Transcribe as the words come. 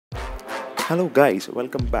Hello guys,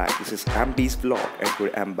 welcome back. This is Ambys vlog and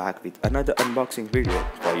today I'm back with another unboxing video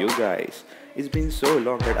for you guys. It's been so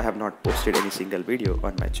long that I have not posted any single video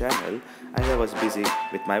on my channel as I was busy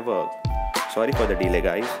with my work. Sorry for the delay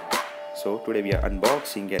guys. So today we are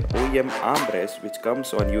unboxing an OEM armrest which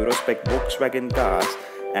comes on Spec Volkswagen cars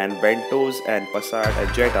and Ventos and Passat and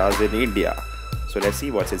Jettas in India. So let's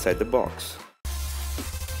see what's inside the box.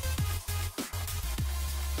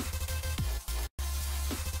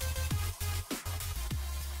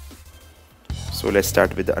 So let's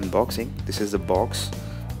start with the unboxing. This is the box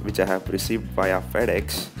which I have received via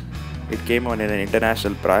FedEx. It came on an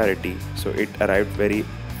international priority, so it arrived very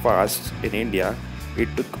fast in India. It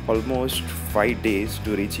took almost 5 days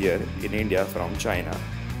to reach here in India from China.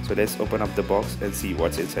 So let's open up the box and see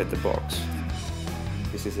what's inside the box.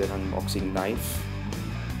 This is an unboxing knife.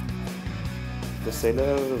 The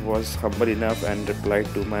seller was humble enough and replied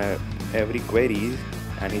to my every query,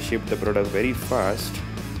 and he shipped the product very fast.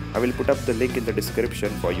 I will put up the link in the description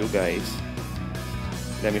for you guys.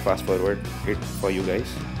 Let me fast forward it for you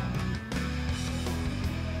guys.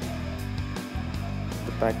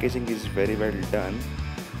 The packaging is very well done.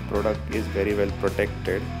 The product is very well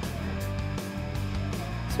protected.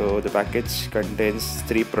 So the package contains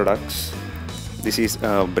 3 products. This is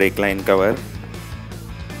a brake line cover.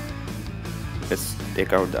 Let's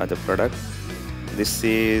take out the other product. This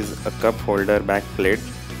is a cup holder back plate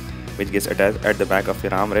which gets attached at the back of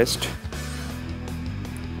your armrest,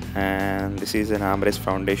 and this is an armrest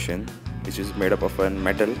foundation which is made up of a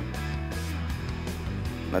metal.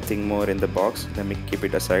 Nothing more in the box. Let me keep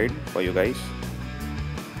it aside for you guys.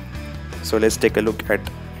 So let's take a look at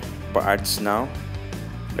parts now.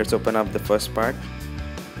 Let's open up the first part.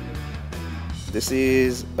 This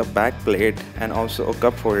is a back plate and also a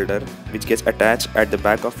cup holder which gets attached at the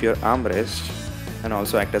back of your armrest and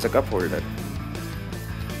also act as a cup holder.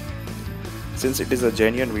 Since it is a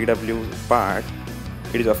genuine VW part,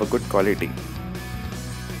 it is of a good quality.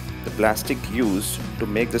 The plastic used to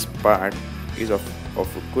make this part is of a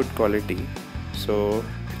good quality, so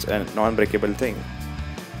it's a non-breakable thing.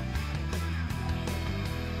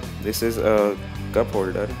 This is a cup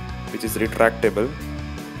holder which is retractable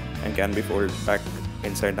and can be folded back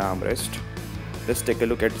inside the armrest. Let's take a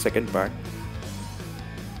look at the second part.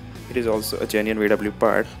 It is also a genuine VW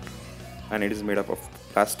part and it is made up of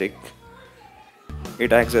plastic.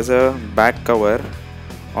 It acts as a back cover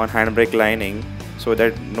on handbrake lining so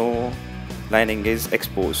that no lining is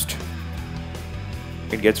exposed.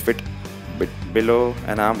 It gets fit below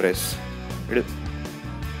an armrest.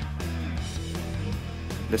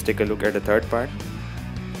 Let's take a look at the third part.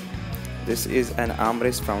 This is an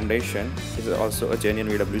armrest foundation. It is also a genuine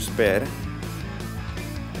VW spare.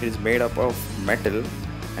 It is made up of metal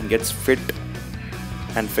and gets fit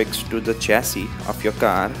and fixed to the chassis of your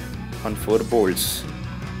car on 4 bolts.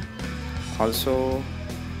 Also,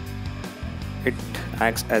 it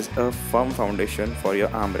acts as a firm foundation for your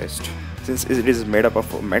armrest. Since it is made up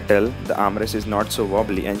of metal, the armrest is not so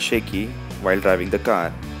wobbly and shaky while driving the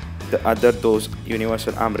car. Those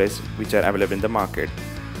universal armrests which are available in the market.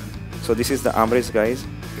 So this is the armrest guys.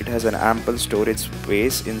 It has an ample storage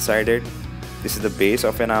space inside it. This is the base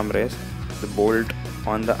of an armrest. The bolt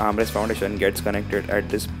on the armrest foundation gets connected at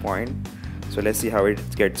this point. So let's see how it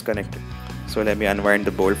gets connected. So let me unwind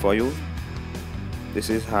the bolt for you. This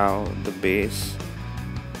is how the base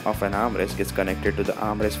of an armrest gets connected to the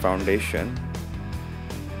armrest foundation.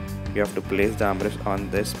 You have to place the armrest on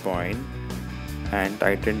this point and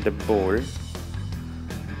tighten the bolt.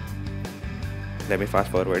 Let me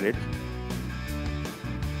fast forward it.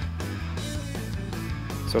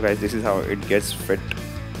 So guys, this is how it gets fit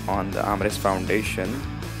on the armrest foundation,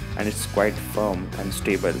 and it's quite firm and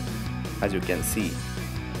stable as you can see.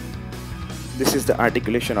 This is the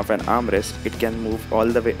articulation of an armrest. It can move all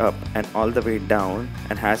the way up and all the way down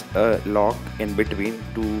and has a lock in between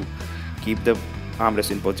to keep the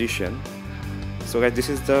armrest in position. So guys, this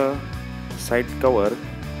is the side cover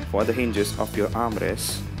for the hinges of your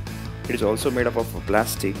armrest. It is also made up of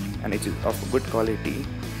plastic and it is of good quality,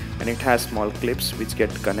 and it has small clips which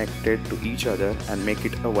get connected to each other and make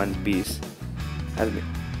it a one piece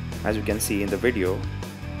as you can see in the video.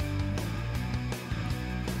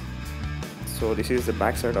 So this is the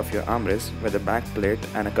back side of your armrest where the back plate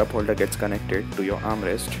and a cup holder gets connected to your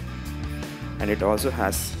armrest, and it also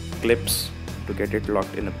has clips to get it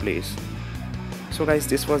locked in a place. So guys,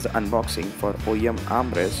 this was the unboxing for OEM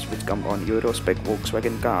armrest which come on Spec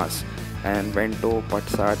Volkswagen cars and Vento,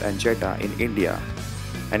 Passat and Jetta in India,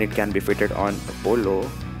 and it can be fitted on a Polo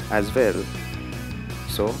as well.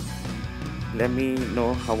 So let me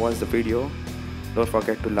know how was the video. Don't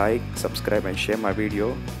forget to like, subscribe and share my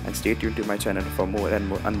video, and stay tuned to my channel for more and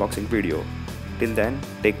more unboxing video. Till then,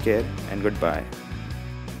 take care and goodbye.